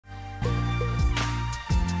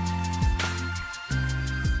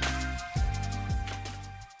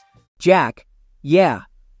Jack, yeah.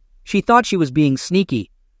 She thought she was being sneaky,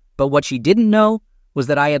 but what she didn't know was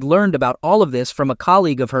that I had learned about all of this from a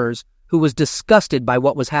colleague of hers who was disgusted by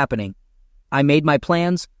what was happening. I made my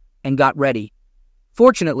plans and got ready.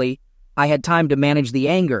 Fortunately, I had time to manage the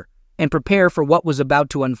anger and prepare for what was about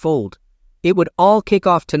to unfold. It would all kick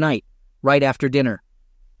off tonight, right after dinner.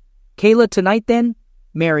 "Kayla, tonight then?"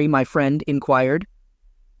 Mary, my friend, inquired.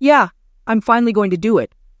 "Yeah, I'm finally going to do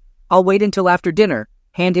it. I'll wait until after dinner,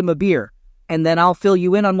 hand him a beer, and then I'll fill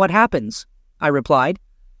you in on what happens," I replied.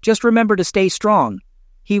 "Just remember to stay strong.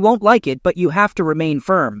 He won't like it, but you have to remain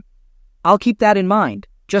firm." "I'll keep that in mind,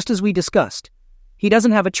 just as we discussed. He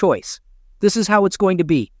doesn't have a choice. This is how it's going to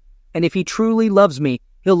be, and if he truly loves me,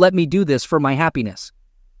 he'll let me do this for my happiness."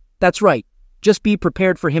 "That's right. Just be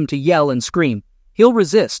prepared for him to yell and scream. He'll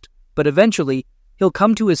resist, but eventually, he'll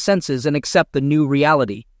come to his senses and accept the new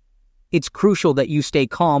reality. It's crucial that you stay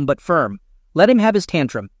calm but firm. Let him have his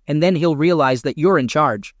tantrum, and then he'll realize that you're in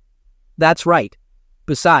charge." "That's right.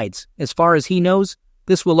 Besides, as far as he knows,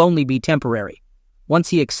 this will only be temporary. Once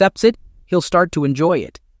he accepts it, he'll start to enjoy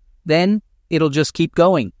it. Then, it'll just keep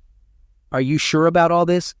going." "Are you sure about all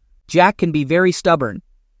this? Jack can be very stubborn."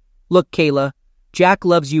 "Look, Kayla, Jack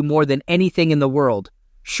loves you more than anything in the world.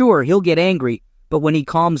 Sure, he'll get angry, but when he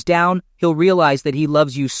calms down, he'll realize that he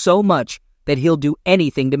loves you so much that he'll do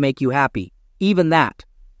anything to make you happy, even that."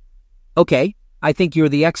 "Okay, I think you're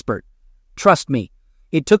the expert. Trust me,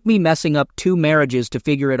 it took me messing up 2 marriages to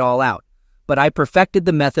figure it all out, but I perfected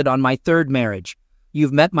the method on my 3rd marriage.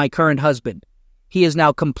 You've met my current husband. He is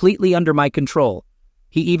now completely under my control.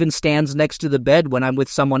 He even stands next to the bed when I'm with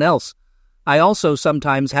someone else. I also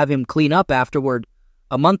sometimes have him clean up afterward.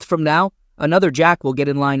 A month from now, another Jack will get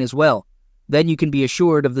in line as well. Then you can be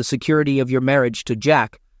assured of the security of your marriage to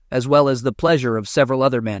Jack, as well as the pleasure of several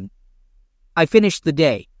other men." I finished the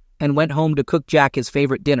day and went home to cook Jack his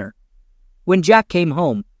favorite dinner. When Jack came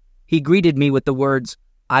home, he greeted me with the words,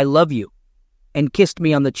 "I love you," and kissed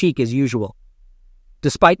me on the cheek as usual.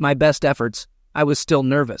 Despite my best efforts, I was still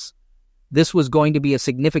nervous. This was going to be a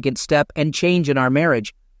significant step and change in our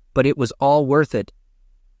marriage, but it was all worth it.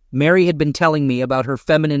 Mary had been telling me about her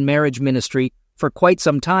feminine marriage ministry for quite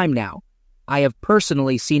some time now. I have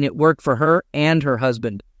personally seen it work for her and her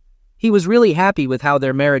husband. He was really happy with how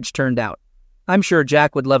their marriage turned out. I'm sure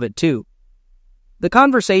Jack would love it too. The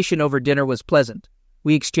conversation over dinner was pleasant.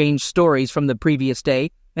 We exchanged stories from the previous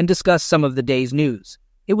day and discussed some of the day's news.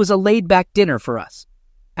 It was a laid-back dinner for us.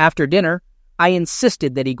 After dinner, I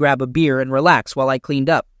insisted that he grab a beer and relax while I cleaned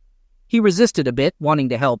up. He resisted a bit, wanting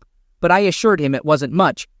to help, but I assured him it wasn't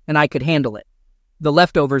much and I could handle it. The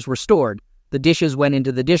leftovers were stored, the dishes went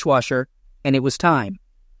into the dishwasher, and it was time.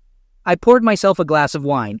 I poured myself a glass of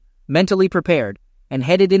wine, mentally prepared, and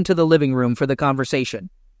headed into the living room for the conversation.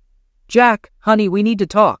 "Jack, honey, we need to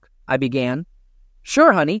talk," I began.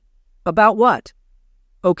 "Sure, honey. About what?"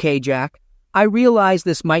 "Okay, Jack, I realize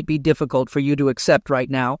this might be difficult for you to accept right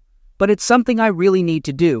now, but it's something I really need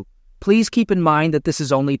to do. Please keep in mind that this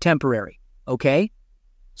is only temporary, okay?"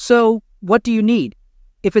 "So, what do you need?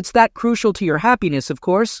 If it's that crucial to your happiness, of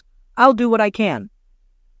course, I'll do what I can."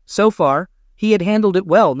 So far, he had handled it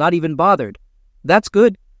well, not even bothered. That's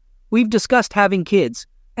good. We've discussed having kids,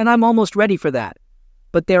 and I'm almost ready for that.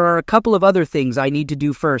 But there are a couple of other things I need to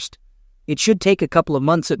do first. It should take a couple of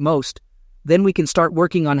months at most. Then we can start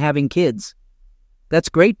working on having kids. "That's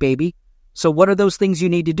great, baby. So what are those things you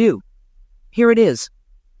need to do?" "Here it is."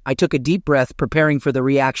 I took a deep breath, preparing for the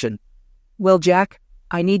reaction. "Well, Jack,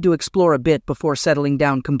 I need to explore a bit before settling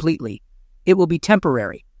down completely. It will be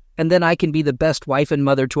temporary, and then I can be the best wife and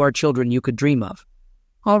mother to our children you could dream of."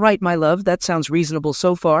 "All right, my love, that sounds reasonable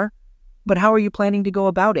so far. But how are you planning to go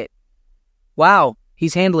about it?" "Wow,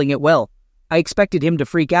 he's handling it well. I expected him to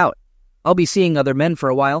freak out. I'll be seeing other men for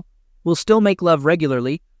a while. We'll still make love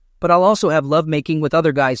regularly, but I'll also have lovemaking with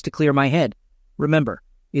other guys to clear my head. Remember,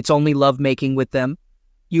 it's only lovemaking with them.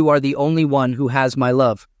 You are the only one who has my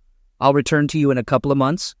love. I'll return to you in a couple of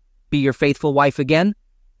months, be your faithful wife again,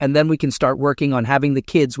 and then we can start working on having the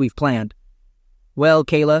kids we've planned." "Well,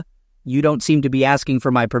 Kayla, you don't seem to be asking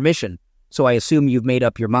for my permission, so I assume you've made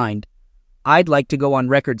up your mind. I'd like to go on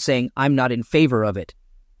record saying I'm not in favor of it.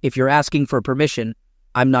 If you're asking for permission,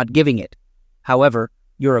 I'm not giving it. However,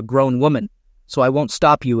 you're a grown woman, so I won't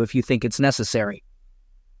stop you if you think it's necessary."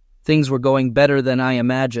 Things were going better than I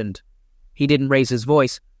imagined. He didn't raise his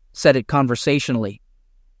voice, said it conversationally.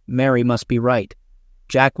 Mary must be right.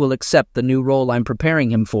 Jack will accept the new role I'm preparing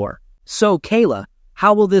him for. "So, Kayla,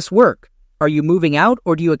 how will this work? Are you moving out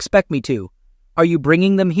or do you expect me to? Are you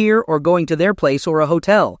bringing them here or going to their place or a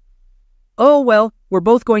hotel?" "Oh, well, we're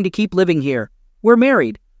both going to keep living here. We're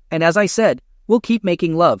married, and as I said, we'll keep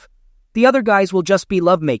making love. The other guys will just be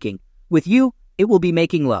lovemaking. With you, it will be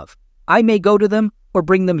making love. I may go to them or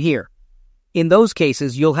bring them here. In those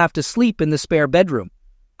cases, you'll have to sleep in the spare bedroom.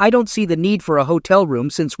 I don't see the need for a hotel room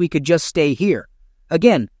since we could just stay here.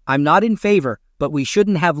 Again, I'm not in favor, but we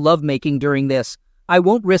shouldn't have lovemaking during this. I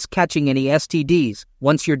won't risk catching any STDs.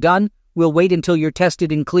 Once you're done, we'll wait until you're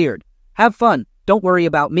tested and cleared. Have fun. Don't worry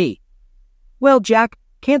about me. Well, Jack,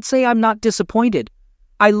 can't say I'm not disappointed.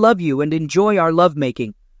 I love you and enjoy our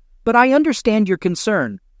lovemaking. But I understand your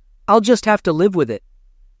concern. I'll just have to live with it.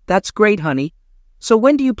 That's great, honey. So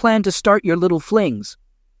when do you plan to start your little flings?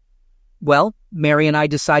 Well, Mary and I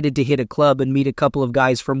decided to hit a club and meet a couple of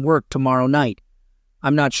guys from work tomorrow night.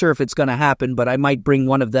 I'm not sure if it's going to happen, but I might bring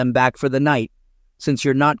one of them back for the night. Since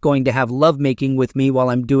you're not going to have lovemaking with me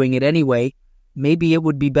while I'm doing it anyway, maybe it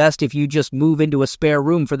would be best if you just move into a spare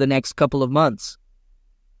room for the next couple of months.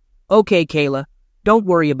 Okay, Kayla, don't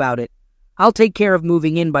worry about it. I'll take care of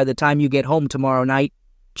moving in by the time you get home tomorrow night,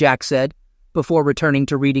 Jack said, before returning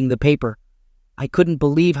to reading the paper. I couldn't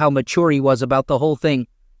believe how mature he was about the whole thing.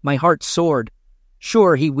 My heart soared.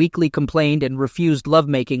 Sure, he weakly complained and refused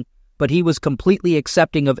lovemaking, but he was completely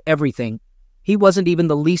accepting of everything. He wasn't even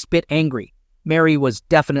the least bit angry. Mary was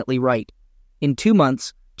definitely right. In 2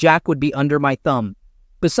 months, Jack would be under my thumb.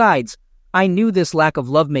 Besides, I knew this lack of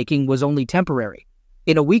lovemaking was only temporary.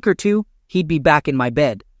 In a week or two, he'd be back in my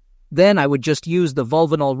bed. Then I would just use the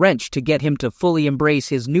vulvanal wrench to get him to fully embrace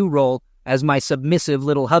his new role as my submissive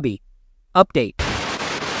little hubby. Update.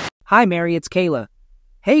 Hi, Mary, it's Kayla.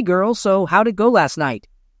 Hey, girl, so how'd it go last night?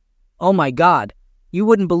 Oh my God, you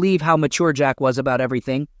wouldn't believe how mature Jack was about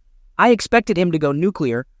everything. I expected him to go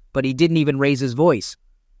nuclear, but he didn't even raise his voice.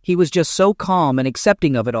 He was just so calm and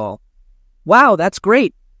accepting of it all. Wow, that's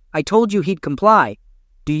great. I told you he'd comply.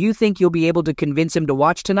 Do you think you'll be able to convince him to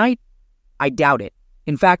watch tonight? I doubt it.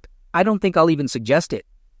 In fact, I don't think I'll even suggest it.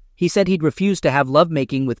 He said he'd refuse to have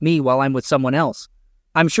lovemaking with me while I'm with someone else.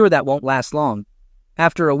 I'm sure that won't last long.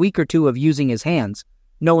 After a week or two of using his hands,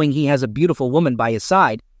 knowing he has a beautiful woman by his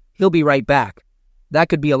side, he'll be right back. That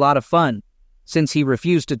could be a lot of fun. Since he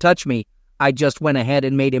refused to touch me, I just went ahead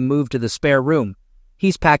and made him move to the spare room.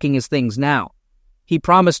 He's packing his things now. He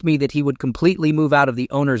promised me that he would completely move out of the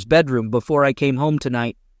owner's bedroom before I came home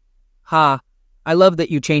tonight. Ha, I love that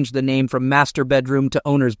you changed the name from master bedroom to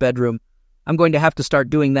owner's bedroom. I'm going to have to start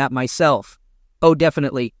doing that myself. Oh,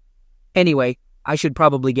 definitely. Anyway, I should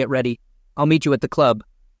probably get ready. I'll meet you at the club.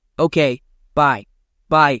 Okay, bye.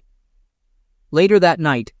 Bye. Later that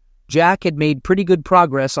night, Jack had made pretty good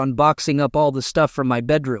progress on boxing up all the stuff from my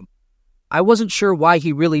bedroom. I wasn't sure why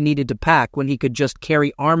he really needed to pack when he could just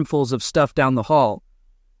carry armfuls of stuff down the hall,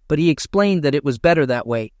 but he explained that it was better that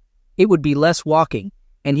way. It would be less walking,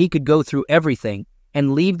 and he could go through everything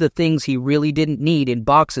and leave the things he really didn't need in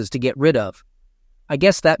boxes to get rid of. I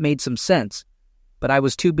guess that made some sense, but I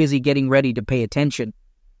was too busy getting ready to pay attention.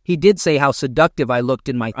 He did say how seductive I looked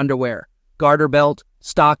in my underwear, garter belt,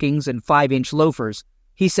 stockings, and 5-inch loafers.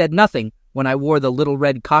 He said nothing when I wore the little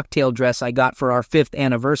red cocktail dress I got for our 5th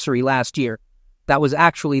anniversary last year. That was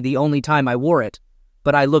actually the only time I wore it,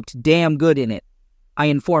 but I looked damn good in it. I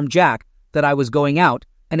informed Jack that I was going out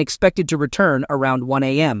and expected to return around 1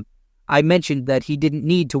 a.m. I mentioned that he didn't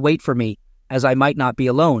need to wait for me, as I might not be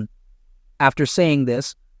alone. After saying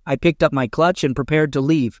this, I picked up my clutch and prepared to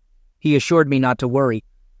leave. He assured me not to worry,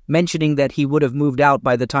 mentioning that he would have moved out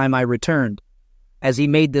by the time I returned. As he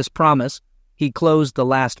made this promise, he closed the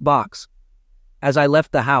last box. As I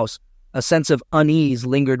left the house, a sense of unease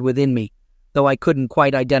lingered within me, though I couldn't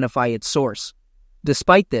quite identify its source.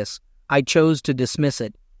 Despite this, I chose to dismiss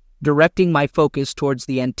it, directing my focus towards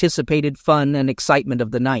the anticipated fun and excitement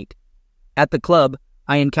of the night. At the club,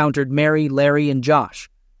 I encountered Mary, Larry, and Josh,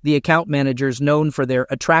 the account managers known for their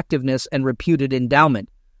attractiveness and reputed endowment,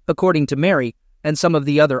 according to Mary and some of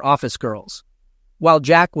the other office girls. While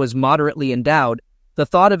Jack was moderately endowed, the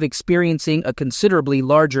thought of experiencing a considerably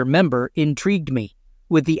larger member intrigued me,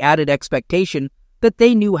 with the added expectation that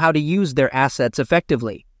they knew how to use their assets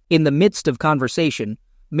effectively. In the midst of conversation,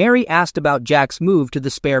 Mary asked about Jack's move to the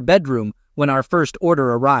spare bedroom when our first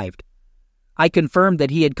order arrived. I confirmed that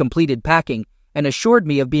he had completed packing and assured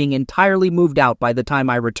me of being entirely moved out by the time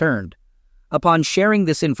I returned. Upon sharing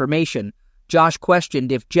this information, Josh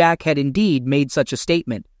questioned if Jack had indeed made such a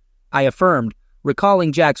statement. I affirmed,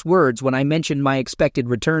 recalling Jack's words when I mentioned my expected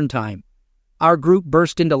return time. Our group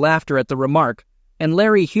burst into laughter at the remark, and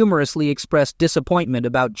Larry humorously expressed disappointment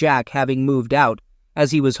about Jack having moved out,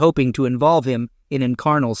 as he was hoping to involve him in an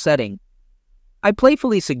carnal setting. I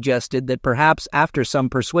playfully suggested that perhaps after some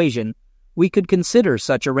persuasion, we could consider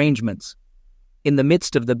such arrangements. In the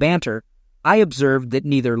midst of the banter, I observed that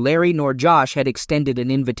neither Larry nor Josh had extended an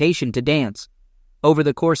invitation to dance. Over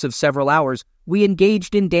the course of several hours, we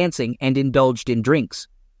engaged in dancing and indulged in drinks.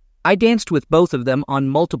 I danced with both of them on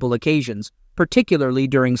multiple occasions, particularly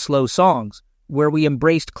during slow songs, where we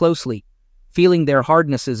embraced closely, feeling their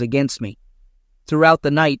hardnesses against me. Throughout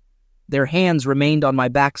the night, their hands remained on my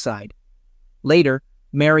backside. Later,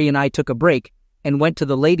 Mary and I took a break and went to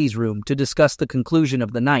the ladies' room to discuss the conclusion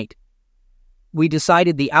of the night. We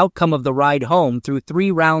decided the outcome of the ride home through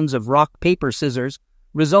 3 rounds of rock, paper, scissors,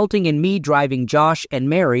 resulting in me driving Josh and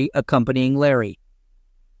Mary accompanying Larry.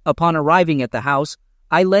 Upon arriving at the house,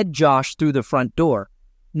 I led Josh through the front door,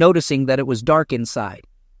 noticing that it was dark inside.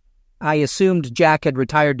 I assumed Jack had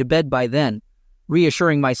retired to bed by then,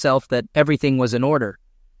 reassuring myself that everything was in order.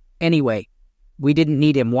 Anyway, we didn't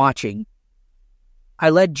need him watching. I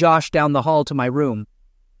led Josh down the hall to my room.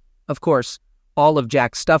 Of course, all of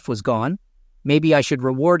Jack's stuff was gone. Maybe I should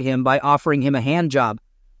reward him by offering him a hand job.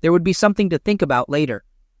 There would be something to think about later.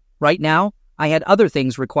 Right now, I had other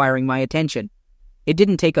things requiring my attention. It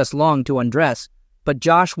didn't take us long to undress, but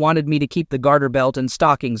Josh wanted me to keep the garter belt and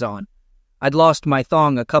stockings on. I'd lost my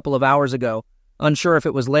thong a couple of hours ago, unsure if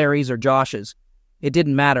it was Larry's or Josh's. It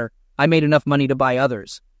didn't matter. I made enough money to buy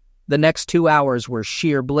others. The next 2 hours were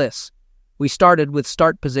sheer bliss. We started with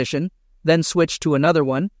start position, then switched to another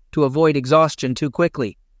one to avoid exhaustion too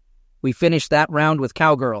quickly. We finished that round with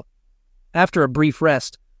cowgirl. After a brief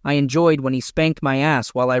rest, I enjoyed when he spanked my ass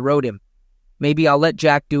while I rode him. Maybe I'll let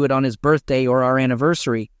Jack do it on his birthday or our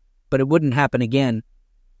anniversary, but it wouldn't happen again.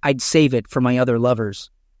 I'd save it for my other lovers.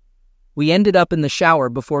 We ended up in the shower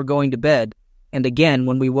before going to bed, and again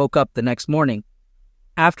when we woke up the next morning.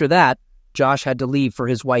 After that, Josh had to leave for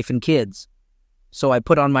his wife and kids. So I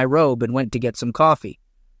put on my robe and went to get some coffee.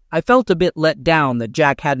 I felt a bit let down that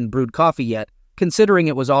Jack hadn't brewed coffee yet, considering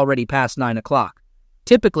it was already past 9 o'clock.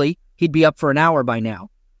 Typically, he'd be up for an hour by now.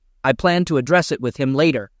 I planned to address it with him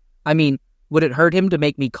later. I mean, would it hurt him to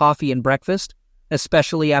make me coffee and breakfast,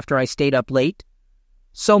 especially after I stayed up late?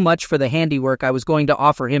 So much for the handiwork I was going to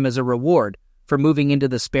offer him as a reward for moving into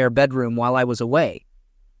the spare bedroom while I was away.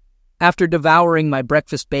 After devouring my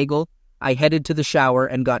breakfast bagel, I headed to the shower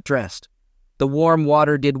and got dressed. The warm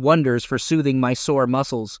water did wonders for soothing my sore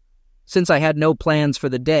muscles. Since I had no plans for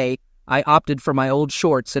the day, I opted for my old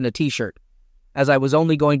shorts and a t-shirt. As I was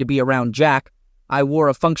only going to be around Jack, I wore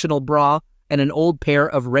a functional bra and an old pair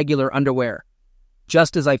of regular underwear.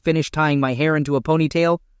 Just as I finished tying my hair into a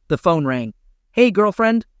ponytail, the phone rang. "Hey,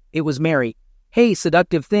 girlfriend." It was Mary. "Hey,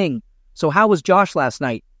 seductive thing. So how was Josh last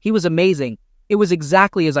night? He was amazing. It was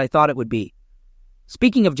exactly as I thought it would be."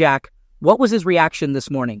 Speaking of Jack, what was his reaction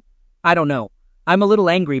this morning? I don't know. I'm a little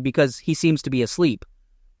angry because he seems to be asleep.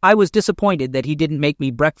 I was disappointed that he didn't make me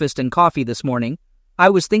breakfast and coffee this morning. I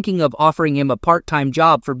was thinking of offering him a part-time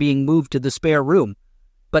job for being moved to the spare room.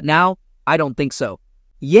 But now, I don't think so.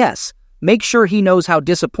 Yes, make sure he knows how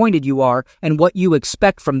disappointed you are and what you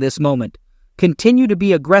expect from this moment. Continue to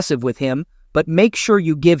be aggressive with him, but make sure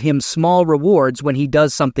you give him small rewards when he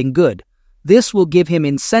does something good. This will give him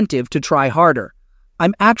incentive to try harder.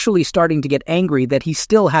 I'm actually starting to get angry that he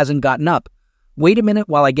still hasn't gotten up. Wait a minute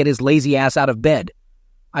while I get his lazy ass out of bed.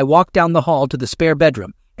 I walked down the hall to the spare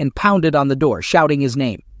bedroom and pounded on the door, shouting his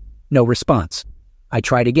name. No response. I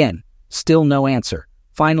tried again. Still no answer.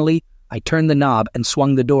 Finally, I turned the knob and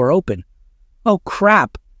swung the door open. "Oh,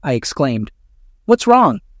 crap," I exclaimed. "What's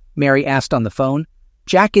wrong?" Mary asked on the phone.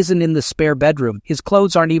 "Jack isn't in the spare bedroom. His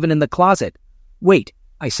clothes aren't even in the closet." "Wait,"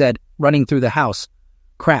 I said, running through the house.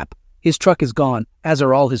 Crap. His truck is gone, as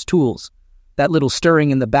are all his tools. That little stirring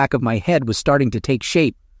in the back of my head was starting to take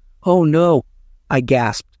shape. "Oh, no," I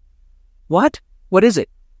gasped. "What? What is it?"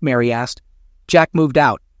 Mary asked. Jack moved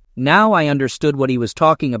out. Now I understood what he was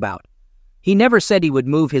talking about. He never said he would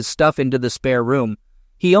move his stuff into the spare room.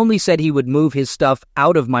 He only said he would move his stuff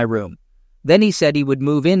out of my room. Then he said he would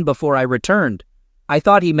move in before I returned. I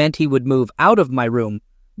thought he meant he would move out of my room,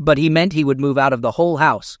 but he meant he would move out of the whole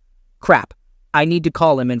house. Crap. I need to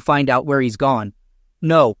call him and find out where he's gone.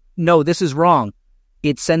 No, this is wrong.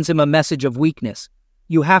 It sends him a message of weakness.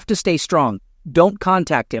 You have to stay strong. Don't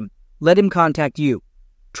contact him. Let him contact you.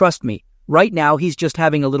 Trust me, right now he's just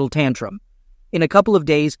having a little tantrum. In a couple of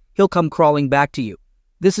days, he'll come crawling back to you.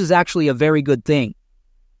 This is actually a very good thing.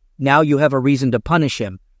 Now you have a reason to punish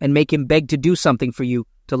him and make him beg to do something for you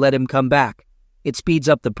to let him come back. It speeds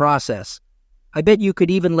up the process. I bet you could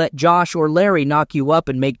even let Josh or Larry knock you up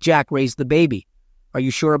and make Jack raise the baby. Are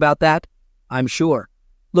you sure about that? I'm sure.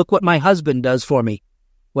 Look what my husband does for me.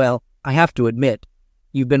 Well, I have to admit,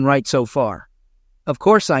 you've been right so far. Of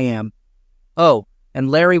course I am. Oh, and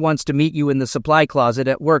Larry wants to meet you in the supply closet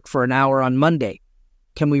at work for an hour on Monday.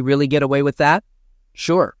 Can we really get away with that?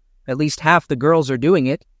 Sure, at least half the girls are doing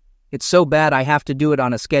it. It's so bad I have to do it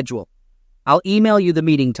on a schedule. I'll email you the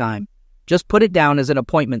meeting time. Just put it down as an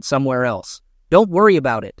appointment somewhere else. Don't worry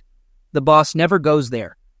about it. The boss never goes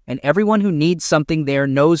there, and everyone who needs something there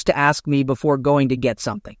knows to ask me before going to get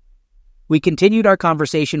something. We continued our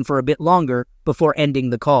conversation for a bit longer before ending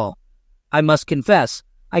the call. I must confess,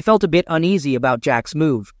 I felt a bit uneasy about Jack's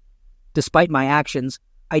move. Despite my actions,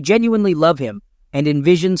 I genuinely love him and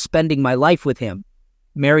envision spending my life with him.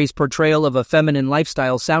 Mary's portrayal of a feminine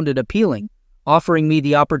lifestyle sounded appealing, offering me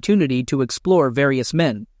the opportunity to explore various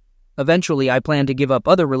men. Eventually, I plan to give up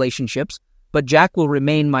other relationships, but Jack will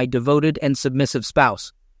remain my devoted and submissive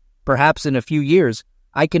spouse. Perhaps in a few years,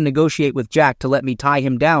 I can negotiate with Jack to let me tie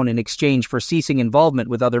him down in exchange for ceasing involvement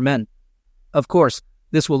with other men. Of course,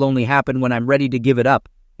 this will only happen when I'm ready to give it up,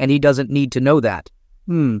 and he doesn't need to know that.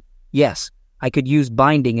 Yes, I could use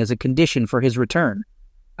binding as a condition for his return.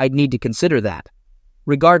 I'd need to consider that.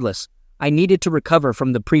 Regardless, I needed to recover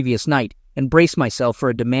from the previous night and brace myself for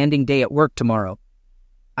a demanding day at work tomorrow.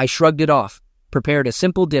 I shrugged it off, prepared a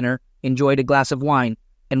simple dinner, enjoyed a glass of wine,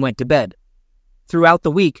 and went to bed. Throughout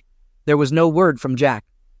the week, there was no word from Jack.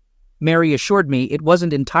 Mary assured me it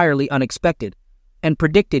wasn't entirely unexpected, and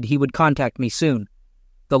predicted he would contact me soon.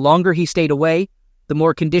 The longer he stayed away, the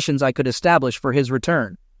more conditions I could establish for his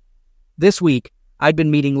return. This week, I'd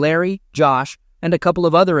been meeting Larry, Josh, and a couple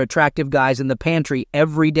of other attractive guys in the pantry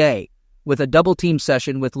every day, with a double-team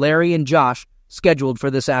session with Larry and Josh scheduled for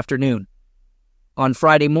this afternoon. On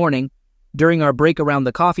Friday morning, during our break around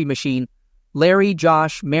the coffee machine, Larry,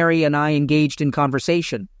 Josh, Mary, and I engaged in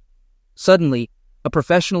conversation. Suddenly, a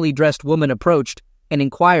professionally dressed woman approached and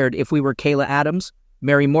inquired if we were Kayla Adams,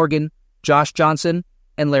 Mary Morgan, Josh Johnson,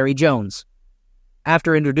 and Larry Jones.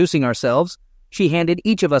 After introducing ourselves, she handed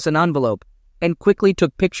each of us an envelope and quickly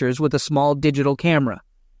took pictures with a small digital camera.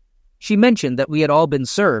 She mentioned that we had all been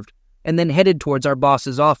served and then headed towards our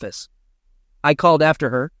boss's office. I called after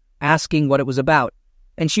her, asking what it was about,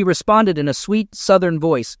 and she responded in a sweet southern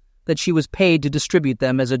voice that she was paid to distribute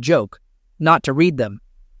them as a joke, not to read them.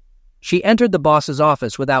 She entered the boss's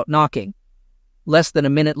office without knocking. Less than a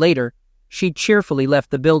minute later, she cheerfully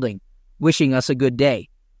left the building, wishing us a good day.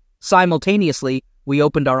 Simultaneously, we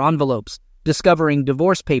opened our envelopes, discovering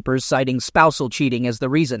divorce papers citing spousal cheating as the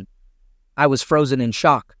reason. I was frozen in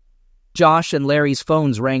shock. Josh and Larry's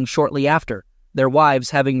phones rang shortly after, their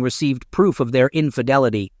wives having received proof of their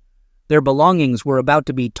infidelity. Their belongings were about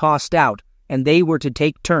to be tossed out, and they were to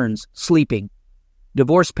take turns sleeping.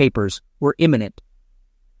 Divorce papers were imminent.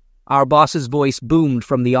 Our boss's voice boomed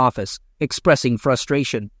from the office, expressing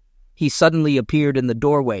frustration. He suddenly appeared in the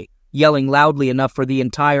doorway, yelling loudly enough for the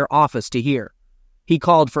entire office to hear. He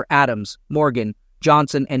called for Adams, Morgan,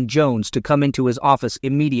 Johnson, and Jones to come into his office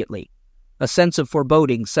immediately. A sense of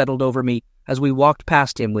foreboding settled over me as we walked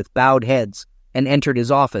past him with bowed heads and entered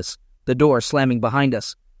his office, the door slamming behind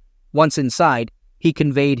us. Once inside, he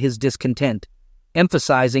conveyed his discontent,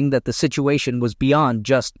 emphasizing that the situation was beyond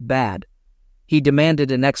just bad. He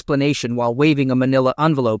demanded an explanation while waving a manila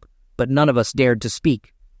envelope, but none of us dared to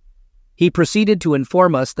speak. He proceeded to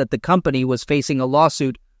inform us that the company was facing a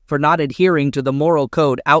lawsuit for not adhering to the moral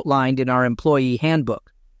code outlined in our employee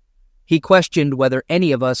handbook. He questioned whether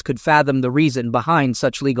any of us could fathom the reason behind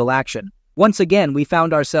such legal action. Once again, we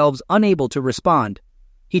found ourselves unable to respond.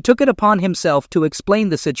 He took it upon himself to explain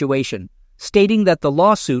the situation, stating that the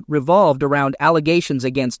lawsuit revolved around allegations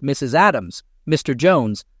against Mrs. Adams, Mr.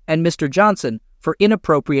 Jones, and Mr. Johnson for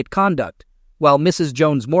inappropriate conduct, while Mrs.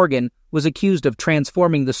 Jones Morgan was accused of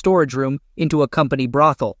transforming the storage room into a company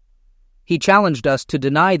brothel. He challenged us to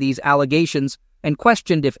deny these allegations and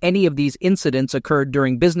questioned if any of these incidents occurred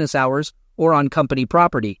during business hours or on company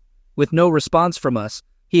property. With no response from us,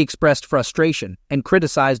 he expressed frustration and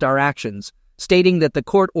criticized our actions, stating that the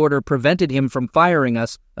court order prevented him from firing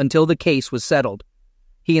us until the case was settled.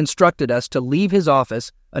 He instructed us to leave his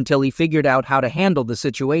office until he figured out how to handle the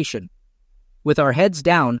situation. With our heads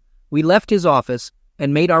down, we left his office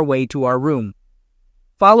and made our way to our room.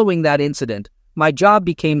 Following that incident, my job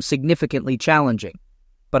became significantly challenging,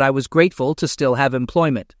 but I was grateful to still have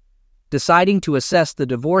employment. Deciding to assess the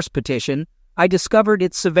divorce petition, I discovered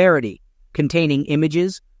its severity, containing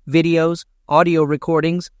images, videos, audio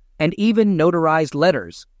recordings, and even notarized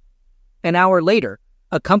letters. An hour later,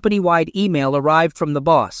 a company-wide email arrived from the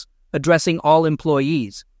boss, addressing all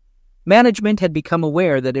employees. Management had become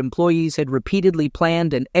aware that employees had repeatedly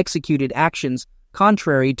planned and executed actions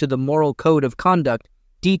contrary to the moral code of conduct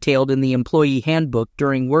detailed in the employee handbook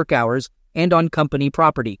during work hours and on company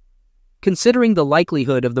property. Considering the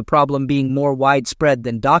likelihood of the problem being more widespread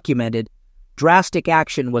than documented, drastic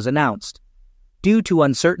action was announced. Due to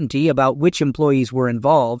uncertainty about which employees were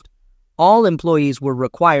involved, all employees were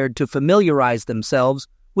required to familiarize themselves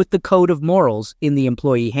with the Code of Morals in the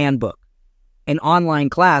Employee Handbook. An online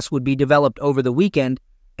class would be developed over the weekend,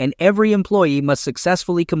 and every employee must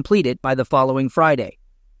successfully complete it by the following Friday.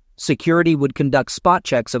 Security would conduct spot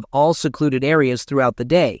checks of all secluded areas throughout the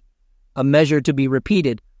day, a measure to be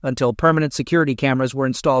repeated until permanent security cameras were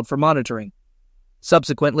installed for monitoring.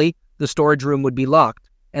 Subsequently, the storage room would be locked,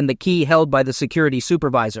 and the key held by the security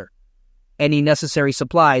supervisor. Any necessary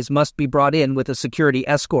supplies must be brought in with a security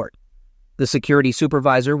escort. The security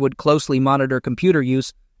supervisor would closely monitor computer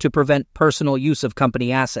use to prevent personal use of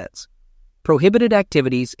company assets. Prohibited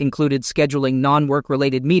activities included scheduling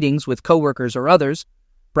non-work-related meetings with coworkers or others,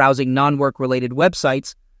 browsing non-work-related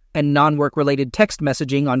websites, and non-work-related text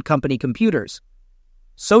messaging on company computers.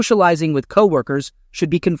 Socializing with coworkers should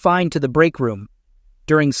be confined to the break room.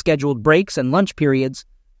 During scheduled breaks and lunch periods,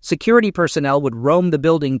 security personnel would roam the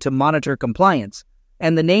building to monitor compliance,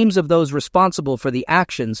 and the names of those responsible for the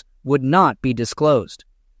actions would not be disclosed.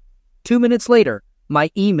 2 minutes later, my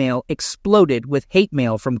email exploded with hate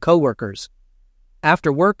mail from coworkers.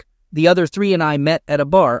 After work, the other three and I met at a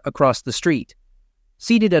bar across the street.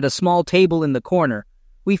 Seated at a small table in the corner,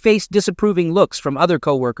 we faced disapproving looks from other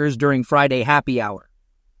coworkers during Friday happy hour.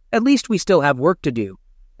 At least we still have work to do,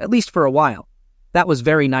 at least for a while. That was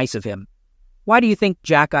very nice of him. Why do you think,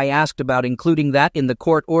 Jack? I asked about including that in the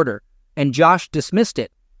court order, and Josh dismissed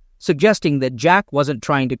it, suggesting that Jack wasn't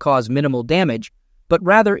trying to cause minimal damage, but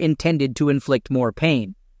rather intended to inflict more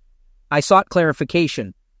pain. I sought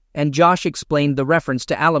clarification, and Josh explained the reference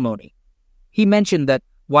to alimony. He mentioned that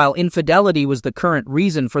while infidelity was the current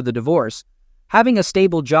reason for the divorce, having a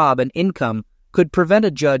stable job and income could prevent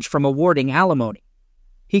a judge from awarding alimony.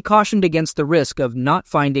 He cautioned against the risk of not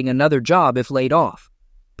finding another job if laid off,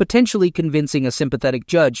 potentially convincing a sympathetic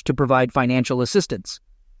judge to provide financial assistance.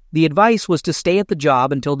 The advice was to stay at the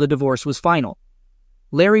job until the divorce was final.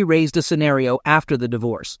 Larry raised a scenario after the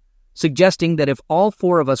divorce, suggesting that if all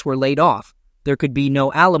four of us were laid off, there could be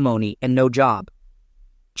no alimony and no job.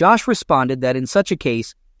 Josh responded that in such a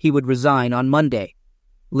case, he would resign on Monday.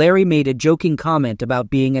 Larry made a joking comment about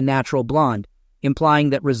being a natural blonde, implying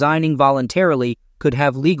that resigning voluntarily could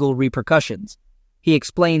have legal repercussions. He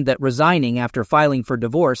explained that resigning after filing for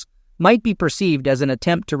divorce might be perceived as an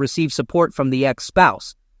attempt to receive support from the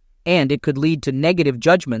ex-spouse, and it could lead to negative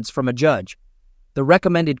judgments from a judge. The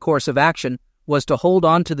recommended course of action was to hold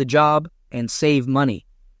on to the job and save money.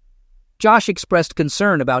 Josh expressed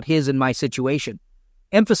concern about his and my situation,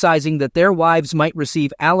 emphasizing that their wives might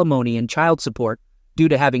receive alimony and child support due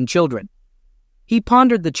to having children. He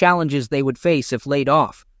pondered the challenges they would face if laid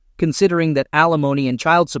off, considering that alimony and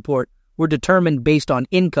child support were determined based on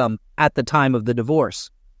income at the time of the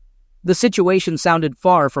divorce. The situation sounded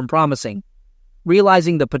far from promising.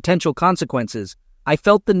 Realizing the potential consequences, I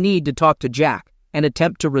felt the need to talk to Jack and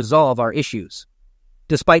attempt to resolve our issues.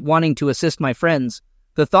 Despite wanting to assist my friends,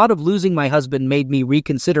 the thought of losing my husband made me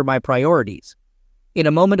reconsider my priorities. In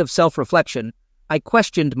a moment of self-reflection, I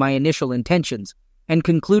questioned my initial intentions and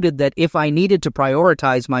concluded that if I needed to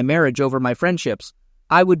prioritize my marriage over my friendships,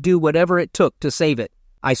 I would do whatever it took to save it.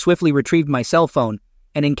 I swiftly retrieved my cell phone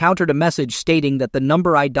and encountered a message stating that the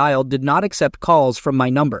number I dialed did not accept calls from my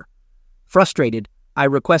number. Frustrated, I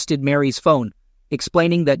requested Mary's phone,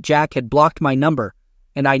 explaining that Jack had blocked my number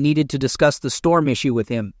and I needed to discuss the storm issue with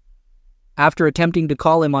him. After attempting to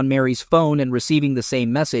call him on Mary's phone and receiving the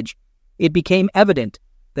same message, it became evident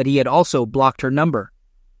that he had also blocked her number.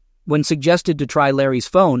 When suggested to try Larry's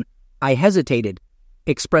phone, I hesitated,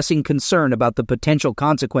 expressing concern about the potential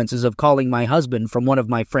consequences of calling my husband from one of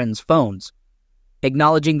my friend's phones.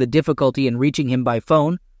 Acknowledging the difficulty in reaching him by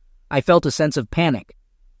phone, I felt a sense of panic,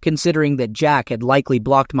 considering that Jack had likely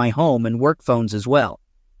blocked my home and work phones as well.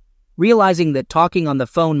 Realizing that talking on the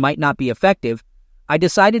phone might not be effective, I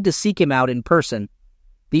decided to seek him out in person.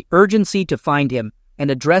 The urgency to find him and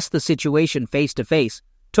address the situation face-to-face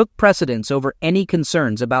took precedence over any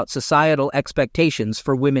concerns about societal expectations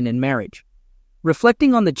for women in marriage.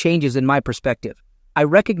 Reflecting on the changes in my perspective, I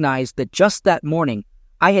recognized that just that morning,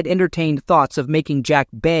 I had entertained thoughts of making Jack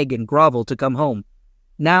beg and grovel to come home.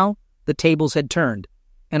 Now, the tables had turned,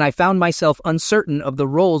 and I found myself uncertain of the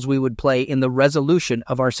roles we would play in the resolution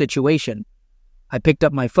of our situation. I picked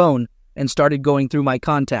up my phone and started going through my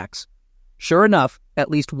contacts. Sure enough, at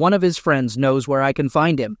least one of his friends knows where I can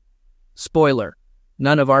find him. Spoiler,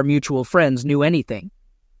 none of our mutual friends knew anything.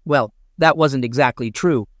 Well, that wasn't exactly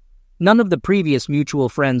true. None of the previous mutual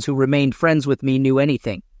friends who remained friends with me knew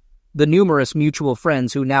anything. The numerous mutual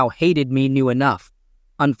friends who now hated me knew enough.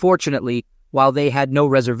 Unfortunately, while they had no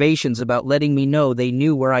reservations about letting me know they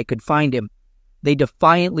knew where I could find him, They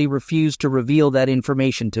defiantly refused to reveal that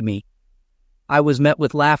information to me. I was met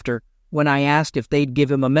with laughter when I asked if they'd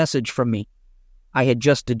give him a message from me. I had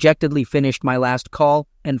just dejectedly finished my last call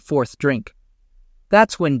and fourth drink.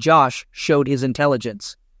 That's when Josh showed his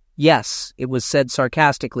intelligence. Yes, it was said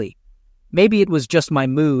sarcastically. Maybe it was just my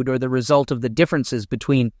mood or the result of the differences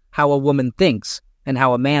between how a woman thinks and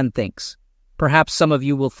how a man thinks. Perhaps some of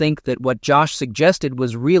you will think that what Josh suggested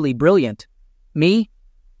was really brilliant. Me?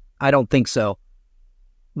 I don't think so.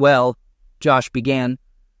 Well, Josh began,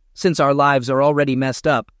 since our lives are already messed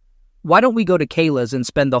up, why don't we go to Kayla's and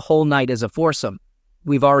spend the whole night as a foursome?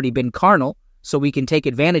 We've already been carnal, so we can take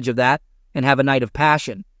advantage of that and have a night of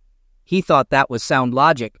passion. He thought that was sound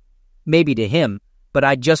logic. Maybe to him, but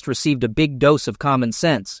I'd just received a big dose of common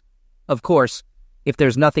sense. Of course, if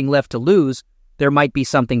there's nothing left to lose, there might be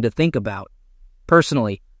something to think about.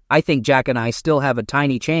 Personally, I think Jack and I still have a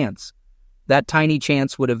tiny chance. That tiny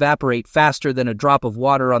chance would evaporate faster than a drop of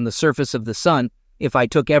water on the surface of the sun if I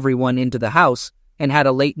took everyone into the house and had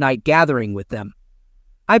a late-night gathering with them.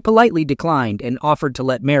 I politely declined and offered to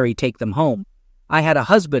let Mary take them home. I had a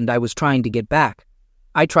husband I was trying to get back.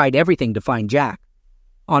 I tried everything to find Jack.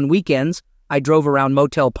 On weekends, I drove around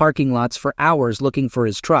motel parking lots for hours looking for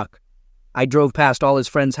his truck. I drove past all his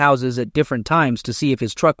friends' houses at different times to see if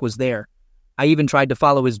his truck was there. I even tried to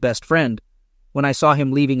follow his best friend. When I saw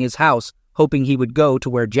him leaving his house, hoping he would go to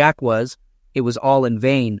where Jack was, it was all in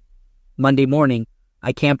vain. Monday morning,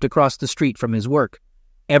 I camped across the street from his work.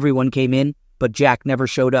 Everyone came in, but Jack never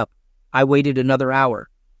showed up. I waited another hour.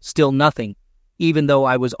 Still nothing. Even though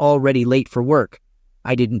I was already late for work.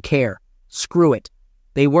 I didn't care. Screw it.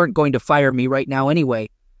 They weren't going to fire me right now anyway,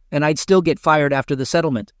 and I'd still get fired after the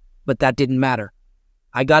settlement, but that didn't matter.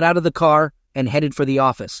 I got out of the car and headed for the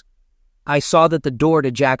office. I saw that the door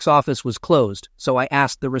to Jack's office was closed, so I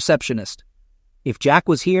asked the receptionist. If Jack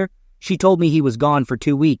was here, she told me he was gone for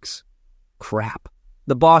 2 weeks. Crap.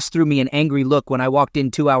 The boss threw me an angry look when I walked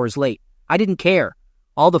in 2 hours late. I didn't care.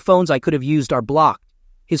 All the phones I could have used are blocked.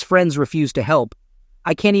 His friends refused to help.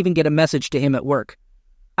 I can't even get a message to him at work.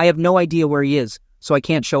 I have no idea where he is, so I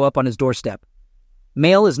can't show up on his doorstep.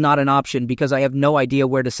 Mail is not an option because I have no idea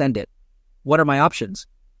where to send it. What are my options?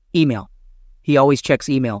 Email. He always checks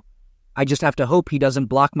email. I just have to hope he doesn't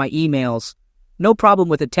block my emails. No problem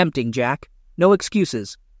with attempting, Jack. No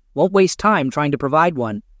excuses. Won't waste time trying to provide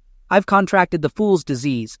one. I've contracted the fool's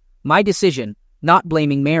disease. My decision, not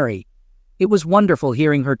blaming Mary. It was wonderful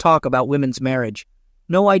hearing her talk about women's marriage.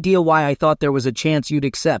 No idea why I thought there was a chance you'd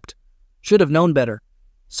accept. Should have known better.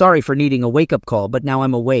 Sorry for needing a wake-up call, but now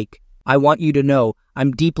I'm awake. I want you to know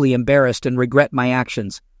I'm deeply embarrassed and regret my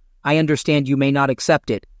actions. I understand you may not accept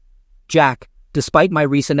it. Jack, despite my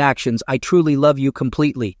recent actions, I truly love you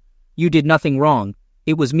completely. You did nothing wrong.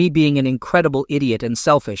 It was me being an incredible idiot and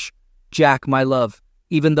selfish. Jack, my love,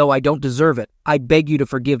 even though I don't deserve it, I beg you to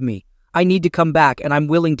forgive me. I need to come back, and I'm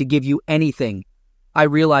willing to give you anything. I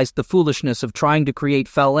realized the foolishness of trying to create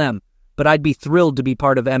Fel-M, but I'd be thrilled to be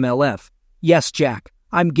part of MLF. Yes, Jack,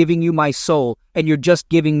 I'm giving you my soul, and you're just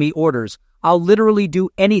giving me orders. I'll literally do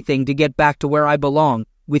anything to get back to where I belong,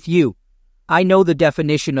 with you. I know the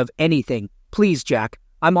definition of anything. Please, Jack,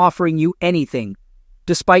 I'm offering you anything.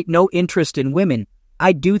 Despite no interest in women,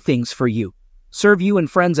 I'd do things for you. Serve you and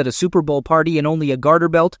friends at a Super Bowl party in only a garter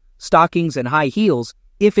belt, stockings, and high heels,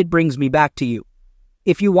 if it brings me back to you.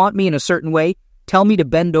 If you want me in a certain way, tell me to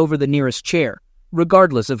bend over the nearest chair,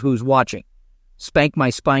 regardless of who's watching. Spank my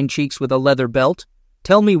spine cheeks with a leather belt.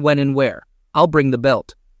 Tell me when and where. I'll bring the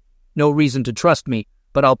belt. No reason to trust me,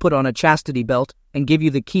 but I'll put on a chastity belt and give you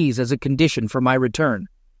the keys as a condition for my return.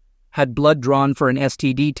 Had blood drawn for an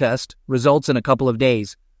STD test, results in a couple of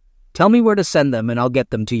days. Tell me where to send them and I'll get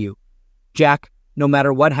them to you. Jack, no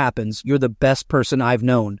matter what happens, you're the best person I've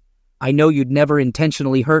known. I know you'd never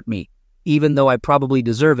intentionally hurt me, even though I probably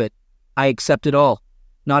deserve it. I accept it all,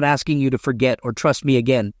 not asking you to forget or trust me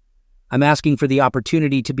again. I'm asking for the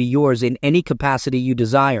opportunity to be yours in any capacity you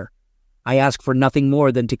desire. I ask for nothing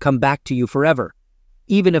more than to come back to you forever,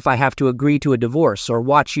 even if I have to agree to a divorce or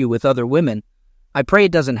watch you with other women. I pray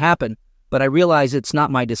it doesn't happen, but I realize it's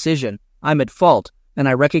not my decision. I'm at fault, and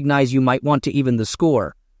I recognize you might want to even the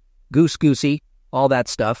score. Goose-goosey, all that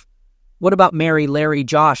stuff. What about Mary, Larry,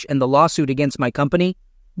 Josh, and the lawsuit against my company?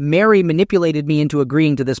 Mary manipulated me into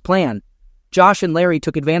agreeing to this plan. Josh and Larry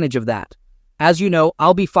took advantage of that. As you know,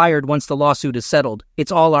 I'll be fired once the lawsuit is settled.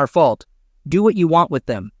 It's all our fault. Do what you want with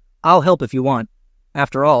them. I'll help if you want.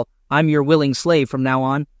 After all, I'm your willing slave from now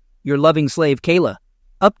on. Your loving slave, Kayla.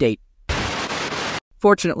 Update.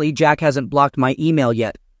 Fortunately, Jack hasn't blocked my email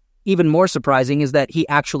yet. Even more surprising is that he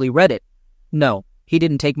actually read it. No, he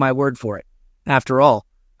didn't take my word for it. After all,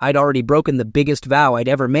 I'd already broken the biggest vow I'd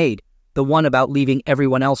ever made, the one about leaving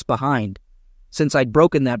everyone else behind. Since I'd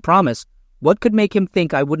broken that promise, what could make him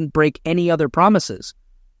think I wouldn't break any other promises?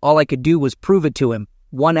 All I could do was prove it to him,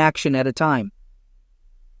 one action at a time.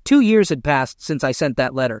 2 years had passed since I sent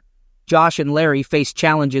that letter. Josh and Larry faced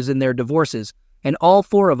challenges in their divorces, and all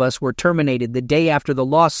 4 of us were terminated the day after the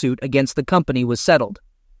lawsuit against the company was settled.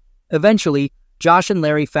 Eventually, Josh and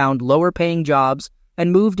Larry found lower-paying jobs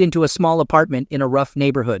and moved into a small apartment in a rough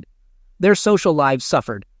neighborhood. Their social lives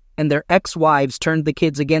suffered, and their ex-wives turned the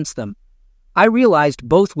kids against them. I realized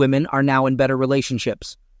both women are now in better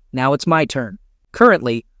relationships. Now it's my turn.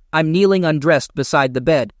 Currently, I'm kneeling undressed beside the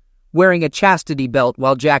bed, wearing a chastity belt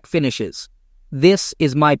while Jack finishes. This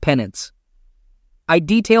is my penance. I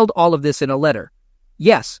detailed all of this in a letter.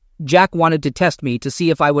 Yes, Jack wanted to test me to see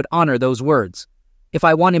if I would honor those words. If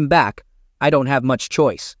I want him back, I don't have much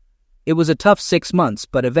choice. It was a tough 6 months,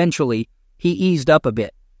 but eventually, he eased up a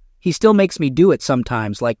bit. He still makes me do it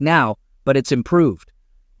sometimes, like now, but it's improved.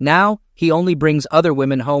 Now, he only brings other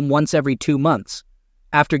women home once every 2 months.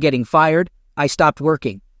 After getting fired, I stopped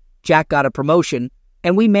working. Jack got a promotion,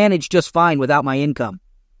 and we managed just fine without my income.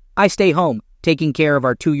 I stay home, taking care of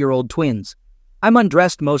our 2-year-old twins. I'm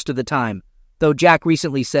undressed most of the time, though Jack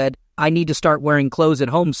recently said I need to start wearing clothes at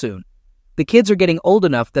home soon. The kids are getting old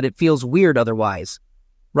enough that it feels weird otherwise.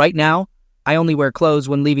 Right now, I only wear clothes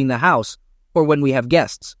when leaving the house or when we have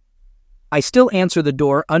guests. I still answer the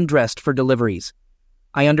door undressed for deliveries.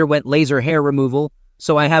 I underwent laser hair removal,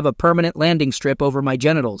 so I have a permanent landing strip over my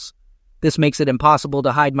genitals. This makes it impossible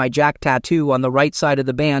to hide my Jack tattoo on the right side of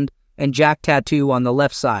the band and Jack tattoo on the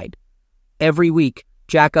left side. Every week,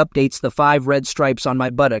 Jack updates the 5 red stripes on my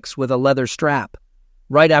buttocks with a leather strap.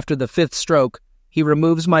 Right after the 5th stroke, he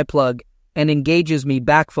removes my plug and engages me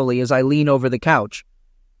back fully as I lean over the couch.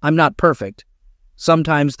 I'm not perfect.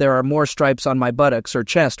 Sometimes there are more stripes on my buttocks or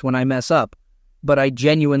chest when I mess up, but I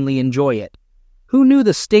genuinely enjoy it. Who knew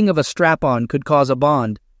the sting of a strap-on could cause a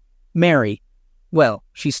bond? Mary. Well,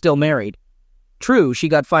 she's still married. True, she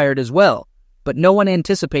got fired as well, but no one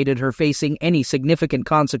anticipated her facing any significant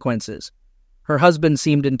consequences. Her husband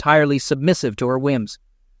seemed entirely submissive to her whims.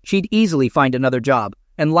 She'd easily find another job,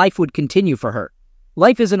 and life would continue for her.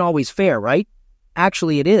 Life isn't always fair, right?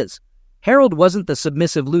 Actually, it is. Harold wasn't the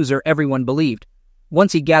submissive loser everyone believed.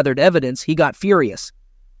 Once he gathered evidence, he got furious.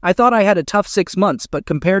 I thought I had a tough 6 months, but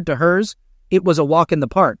compared to hers, it was a walk in the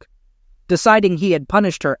park. Deciding he had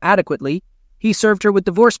punished her adequately, he served her with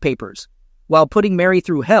divorce papers. While putting Mary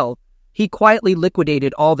through hell, he quietly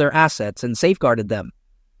liquidated all their assets and safeguarded them.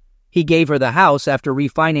 He gave her the house after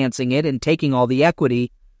refinancing it and taking all the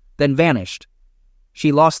equity, then vanished.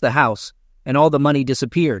 She lost the house, and all the money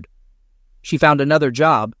disappeared. She found another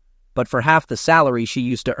job, but for half the salary she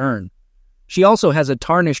used to earn. She also has a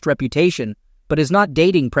tarnished reputation, but is not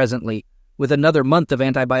dating presently, with another month of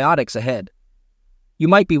antibiotics ahead. You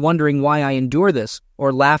might be wondering why I endure this,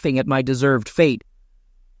 or laughing at my deserved fate.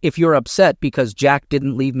 If you're upset because Jack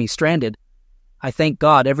didn't leave me stranded, I thank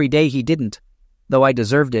God every day he didn't, though I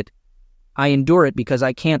deserved it. I endure it because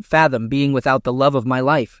I can't fathom being without the love of my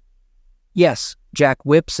life. Yes, Jack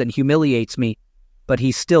whips and humiliates me, but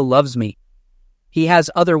he still loves me. He has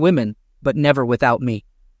other women, but never without me.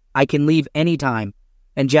 I can leave any time,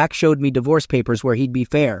 and Jack showed me divorce papers where he'd be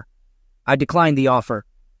fair. I declined the offer.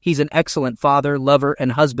 He's an excellent father, lover,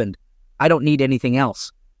 and husband. I don't need anything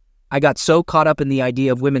else. I got so caught up in the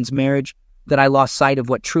idea of women's marriage that I lost sight of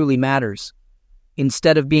what truly matters.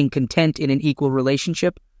 Instead of being content in an equal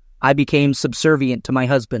relationship, I became subservient to my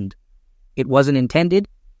husband. It wasn't intended,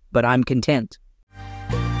 but I'm content.